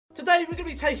today we're going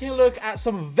to be taking a look at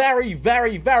some very,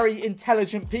 very, very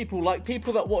intelligent people, like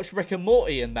people that watch Rick and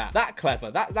Morty and that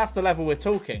clever. That's the level we're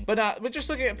talking. But we're just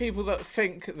looking at people that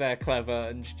think they're clever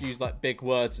and just use like big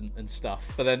words and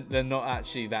stuff, but then they're not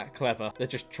actually that clever. They're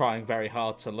just trying very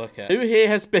hard to look at. Who here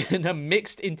has been in a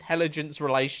mixed intelligence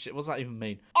relationship? What does that even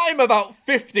mean? I'm about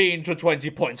 15 to 20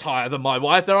 points higher than my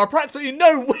wife. There are practically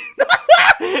no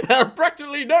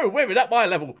women at my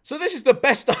level. So this is the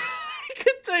best I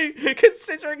can do,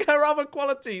 considering her other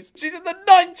qualities. She's in the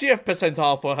 90th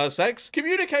percentile for her sex.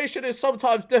 Communication is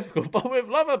sometimes difficult, but with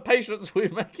love and patience, we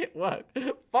make it work.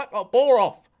 Fuck off. Bore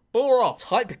off. Bore off.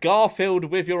 Type Garfield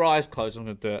with your eyes closed. I'm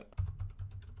gonna do it.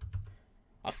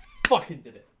 I fucking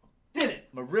did it. Did it!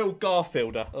 I'm a real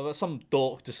Garfielder. Some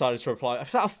dork decided to reply.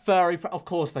 Is that a furry? Of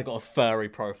course they got a furry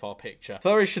profile picture.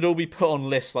 Furries should all be put on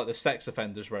lists like the sex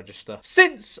offenders register.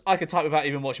 Since I can type without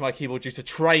even watching my keyboard due to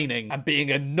training and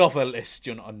being a novelist.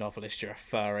 You're not a novelist, you're a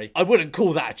furry. I wouldn't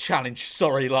call that a challenge,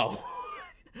 sorry lol.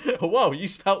 Whoa, you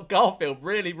spelt Garfield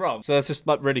really wrong. So that's just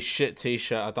like really shit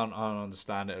t-shirt. I don't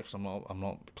understand it because I'm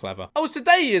not clever. I was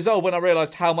today years old when I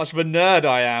realised how much of a nerd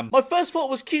I am. My first thought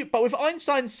was cute, but with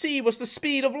Einstein C was the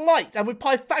speed of light, and with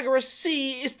Pythagoras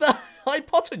C is the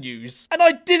hypotenuse. And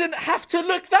I didn't have to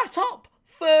look that up.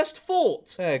 First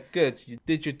thought. Yeah, good. You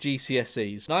did your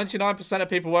GCSEs. 99% of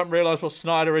people won't realise what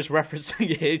Snyder is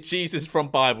referencing here. Jesus from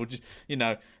Bible. Just, you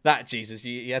know, that Jesus.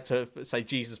 You had to say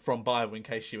Jesus from Bible in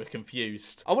case you were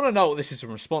confused. I want to know what this is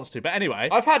in response to. But anyway,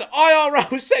 I've had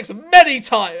IRL sex many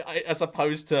times, as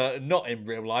opposed to not in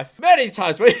real life. Many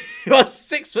times where you are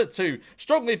 6'2",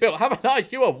 strongly built, have an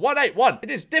IQ of 181. It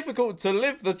is difficult to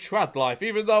live the trad life,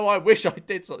 even though I wish I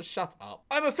did, so shut up.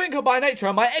 I'm a thinker by nature,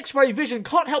 and my X-ray vision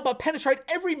can't help but penetrate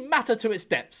every matter to its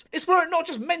depths. Explore it not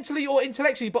just mentally or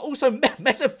intellectually, but also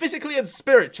metaphysically and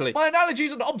spiritually. My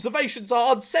analogies and observations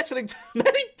are unsettling to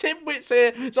many timwits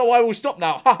here, so I will stop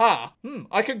now. Haha.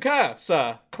 I concur,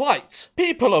 sir. Quite.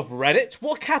 People of Reddit,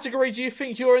 what category do you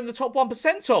think you're in the top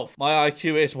 1% of? My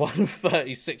IQ is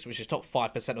 136, which is top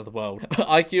 5% of the world.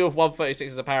 IQ of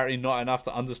 136 is apparently not enough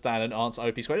to understand and answer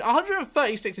OP squared.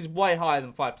 136 is way higher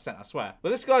than 5%, I swear. But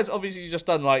this guy's obviously just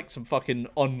done like some fucking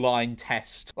online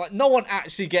test. Like, no one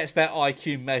actually gets their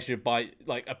IQ measured by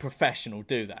like a professional,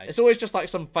 do they? It's always just like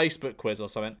some Facebook quiz or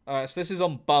something. Alright, so this is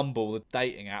on Bumble, the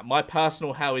dating app. My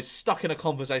personal hell is stuck in a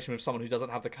conversation with someone who doesn't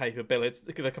have the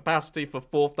capacity for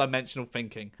fourth dimensional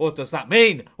thinking. What does that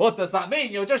mean? What does that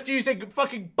mean? You're just using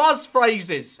fucking buzz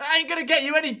phrases. That ain't gonna get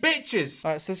you any bitches.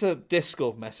 Alright, so this is a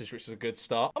Discord message, which is a good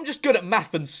start. I'm just good at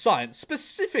math and science.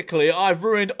 Specifically, I've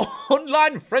ruined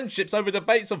online friendships over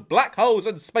debates of black holes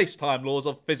and space-time laws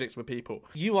of physics with people.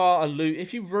 You are a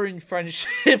if you ruin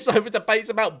friendships over debates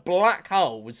about black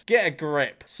holes, get a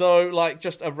grip. So, like,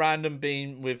 just a random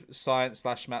bean with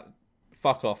science/math.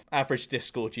 Fuck off. Average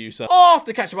Discord user.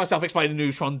 After catching myself explaining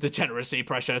neutron degeneracy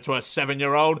pressure to a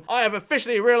 7-year-old, I have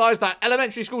officially realised that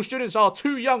elementary school students are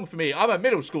too young for me. I'm a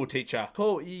middle school teacher.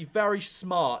 Cool, you're very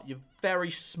smart. You're very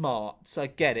smart. So I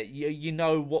get it. You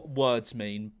know what words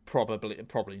mean.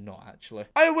 Probably not, actually.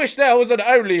 I wish there was an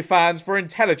OnlyFans for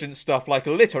intelligent stuff like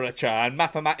literature and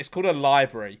mathematics called a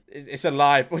library. It's a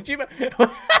library. What do you mean?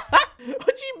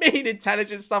 What do you mean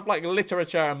intelligent stuff like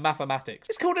literature and mathematics?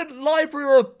 It's called a library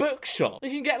or a bookshop. You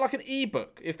can get like an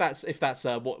ebook if that's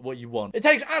what you want. It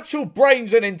takes actual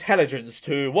brains and intelligence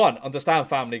to 1. Understand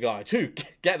Family Guy. 2.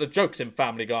 Get the jokes in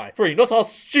Family Guy. 3. Not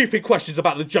ask stupid questions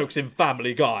about the jokes in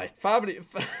Family Guy.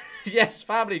 Yes,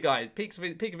 Family Guy. Peak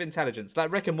of intelligence.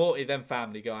 Like Rick and Morty, then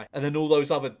Family Guy. And then all those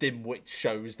other dimwit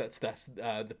shows that's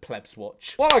the plebs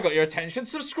watch. While I got your attention,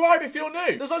 subscribe if you're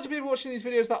new. There's loads of people watching these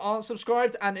videos that aren't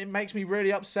subscribed, and it makes me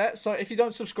really upset. So if you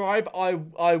don't subscribe,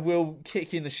 I will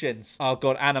kick you in the shins. Oh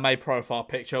god, anime profile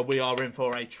picture. We are in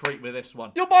for a treat with this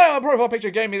one. Your bio and profile picture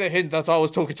gave me the hint that I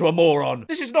was talking to a moron.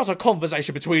 This is not a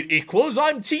conversation between equals.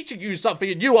 I'm teaching you something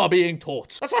and you are being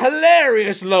taught. That's a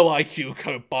hilarious low IQ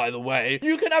code, by the way.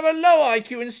 You can have a low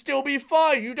IQ and still be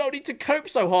fine. You don't need to cope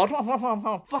so hard.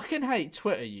 Fucking hate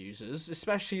Twitter users,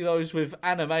 especially those with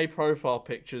anime profile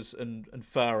pictures and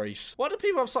furries. Why do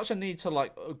people have such a need to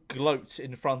like gloat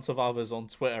in front of others on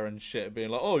Twitter and shit, being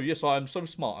like, oh yes, I am so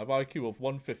smart. I have an IQ of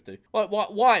 150.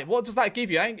 Why? What does that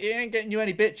give you? It ain't getting you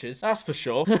any bitches. That's for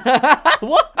sure.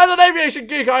 What? As an aviation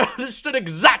geek, I understood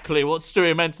exactly what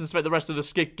Stewie meant and spent the rest of the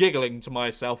skit giggling to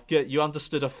myself. You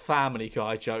understood a Family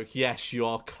Guy joke. Yes, you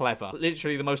are clever.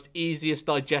 Literally the most easiest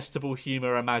digestible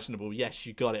humour imaginable. Yes,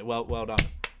 you got it. Well done.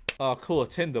 Oh, cool, a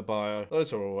Tinder bio.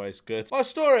 Those are always good. My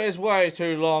story is way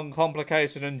too long,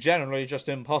 complicated, and generally just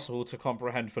impossible to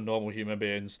comprehend for normal human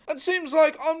beings. It seems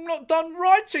like I'm not done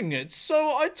writing it,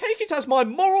 so I take it as my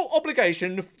moral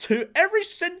obligation to every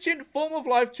sentient form of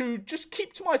life to just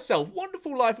keep to myself.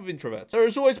 Wonderful life of introvert. There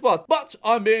is always but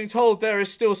I'm being told there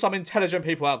is still some intelligent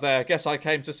people out there. Guess I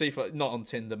came to see for not on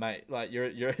Tinder, mate. Like you're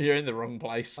in the wrong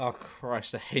place. Oh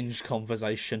Christ, a Hinge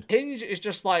conversation. Hinge is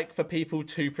just like for people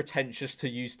too pretentious to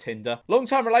use Tinder.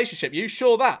 Long-term relationship, you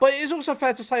sure that? But it is also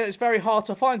fair to say that it's very hard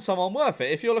to find someone worth it.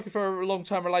 If you're looking for a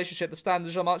long-term relationship, the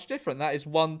standards are much different. That is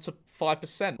 1 to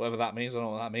 5%, whatever that means. I don't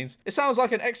know what that means. It sounds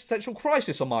like an existential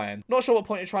crisis on my end. Not sure what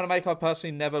point you're trying to make. I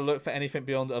personally never look for anything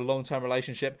beyond a long-term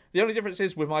relationship. The only difference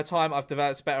is with my time, I've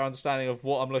developed a better understanding of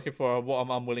what I'm looking for and what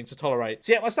I'm unwilling to tolerate.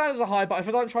 So yeah, my standards are high, but if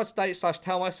I don't try to date /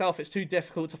 tell myself it's too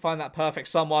difficult to find that perfect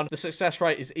someone, the success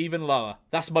rate is even lower.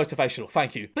 That's motivational.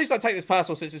 Thank you. Please don't take this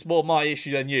personal since it's more my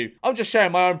issue than you. I'm just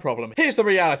sharing my own problem. Here's the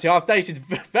reality. I've dated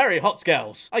very hot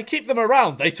girls. I keep them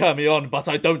around. They turn me on, but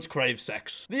I don't crave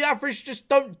sex. The average just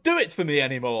don't do it for me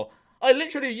anymore. I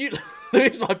literally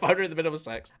lose my boner in the middle of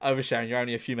sex. Oversharing, you're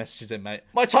only a few messages in, mate.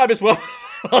 My time is well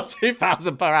on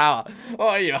 2,000 per hour. What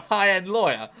are you, a high-end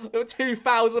lawyer?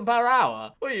 2,000 per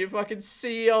hour? What are you, fucking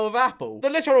CEO of Apple?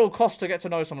 The literal cost to get to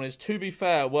know someone is, to be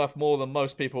fair, worth more than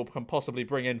most people can possibly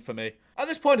bring in for me. At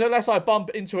this point, unless I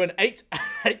bump into an 8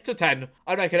 to 10,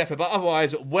 I'd make an effort, but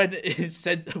otherwise, when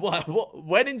incentives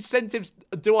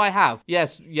do I have?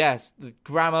 Yes, the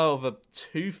grammar of a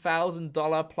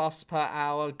 $2,000 plus per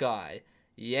hour guy.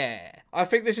 Yeah. I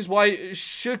think this is why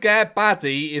sugar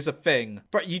baddie is a thing.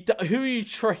 But who are you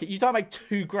tricking? You don't make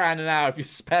 $2,000 an hour if your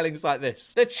spelling's like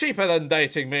this. They're cheaper than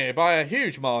dating me by a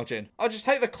huge margin. I just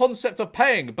hate the concept of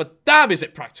paying, but damn is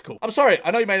it practical. I'm sorry,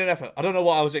 I know you made an effort. I don't know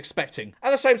what I was expecting.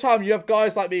 At the same time, you have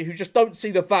guys like me who just don't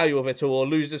see the value of it all, or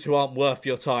losers who aren't worth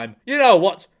your time. You know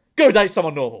what? Go date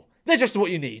someone normal. They're just what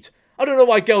you need. I don't know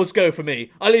why girls go for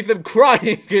me. I leave them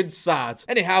crying and sad.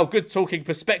 Anyhow, good talking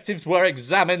perspectives were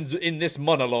examined in this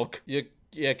monologue.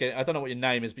 Yeah, I don't know what your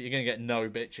name is, but you're gonna get no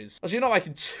bitches. Also, you're not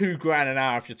making $2,000 an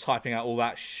hour if you're typing out all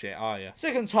that shit, are you?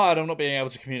 Sick and tired of not being able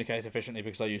to communicate efficiently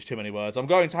because I use too many words. I'm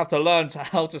going to have to learn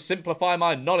how to simplify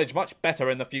my knowledge much better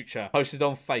in the future. Posted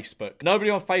on Facebook. Nobody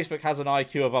on Facebook has an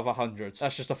IQ above 100.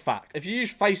 That's just a fact. If you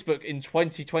use Facebook in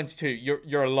 2022,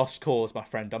 you're a lost cause, my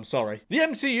friend. I'm sorry. The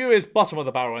MCU is bottom of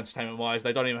the barrel entertainment-wise.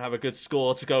 They don't even have a good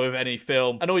score to go with any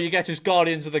film. And all you get is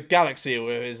Guardians of the Galaxy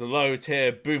with his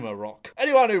low-tier boomer rock.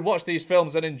 Anyone who watched these films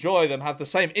and enjoy them have the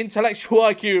same intellectual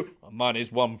IQ, mine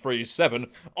is 137,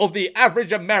 of the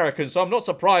average American, so I'm not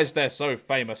surprised they're so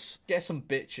famous. Get some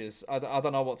bitches. I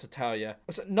don't know what to tell you.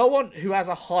 No one who has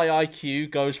a high IQ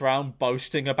goes around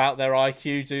boasting about their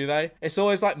IQ, do they? It's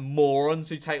always like morons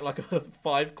who take like a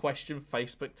 5-question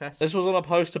Facebook test. This was on a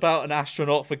post about an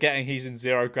astronaut forgetting he's in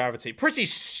zero gravity. Pretty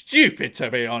stupid,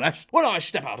 to be honest. When I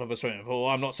step out of a swimming pool,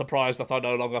 I'm not surprised that I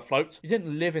no longer float. You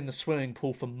didn't live in the swimming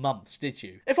pool for months, did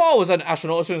you? If I was an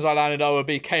astronaut, as soon as I landed, I would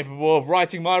be capable of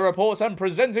writing my reports and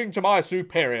presenting to my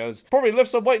superiors. Probably lift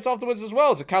some weights afterwards as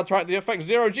well to counteract the effect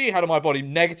zero-G had on my body.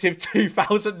 Negative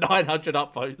 2,900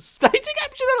 upvotes. Dating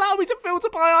app should allow me to filter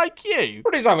by IQ.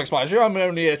 Pretty self-explanatory. I'm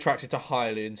only attracted to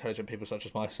highly intelligent people such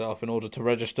as myself. In order to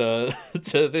register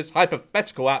to this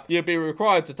hypothetical app, you'd be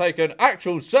required to take an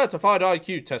actual certified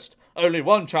IQ test. Only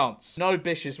one chance. No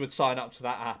bitches would sign up to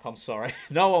that app, I'm sorry.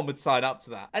 No one would sign up to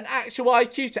that. An actual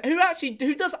IQ test.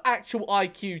 Who does actual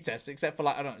IQ tests except for,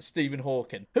 like, I don't know, Stephen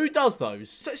Hawking? Who does those?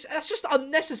 So that's just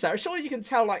unnecessary. Surely you can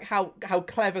tell, like, how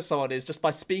clever someone is just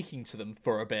by speaking to them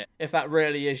for a bit. If that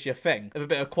really is your thing. If a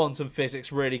bit of quantum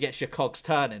physics really gets your cogs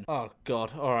turning. Oh,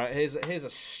 God. All right, here's a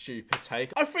stupid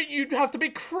take. I think you'd have to be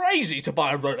crazy to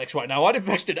buy a Rolex right now. I'd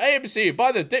invest in AMC,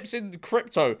 buy the dips in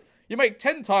crypto. You make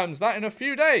 10 times that in a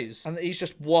few days. And he's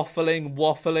just waffling.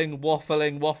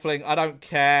 I don't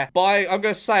care. I'm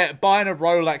going to say it, buying a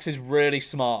Rolex is really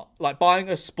smart. Like, buying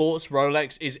a sports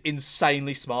Rolex is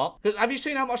insanely smart. Because have you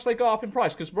seen how much they go up in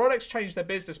price? Because Rolex changed their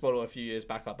business model a few years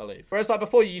back, I believe. Whereas, like,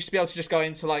 before, you used to be able to just go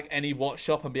into, like, any watch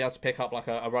shop and be able to pick up, like,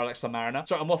 a Rolex Submariner.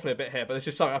 Sorry, I'm waffling a bit here, but this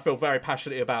is something I feel very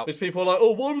passionate about. Because people are like,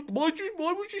 oh, why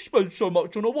would you spend so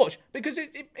much on a watch? Because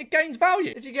it gains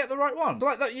value if you get the right one. So,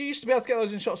 like, that, you used to be able to get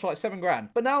those in shops for, like, $7,000.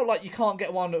 But now, like, you can't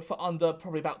get one for under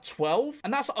probably about 12.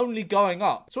 And that's only going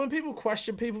up. So when people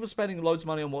question people for spending loads of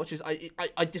money on watches,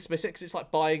 I dismiss it because it's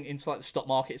like buying into, like, the stock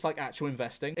market. It's like actual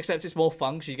investing. Except it's more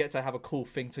fun because you get to have a cool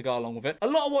thing to go along with it. A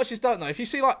lot of watches don't, though. If you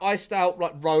see, like, iced out,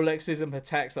 like, Rolexes and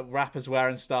Pateks that rappers wear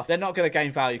and stuff, they're not going to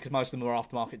gain value because most of them are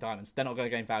aftermarket diamonds. They're not going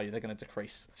to gain value. They're going to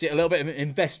decrease. So yeah, a little bit of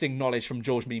investing knowledge from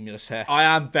George Mimulus here. I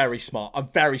am very smart. I'm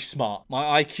very smart.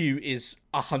 My IQ is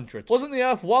 100. Wasn't the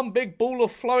Earth one big ball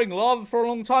of flowing lava for a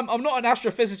long time? I'm not an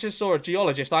astrophysicist or a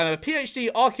geologist. I'm a PhD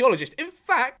archaeologist. In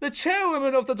fact, the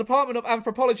chairwoman of the Department of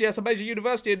Anthropology at a major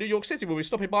university in New York City will be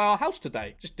stopping by our house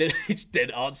today. He just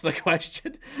didn't answer the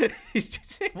question. He's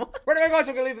just... What? Right, anyway, guys,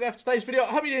 I'm going to leave it there for today's video.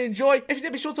 I hope you did enjoy. If you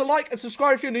did, be sure to like and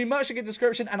subscribe if you're new. Merch link in the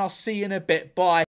description, and I'll see you in a bit. Bye.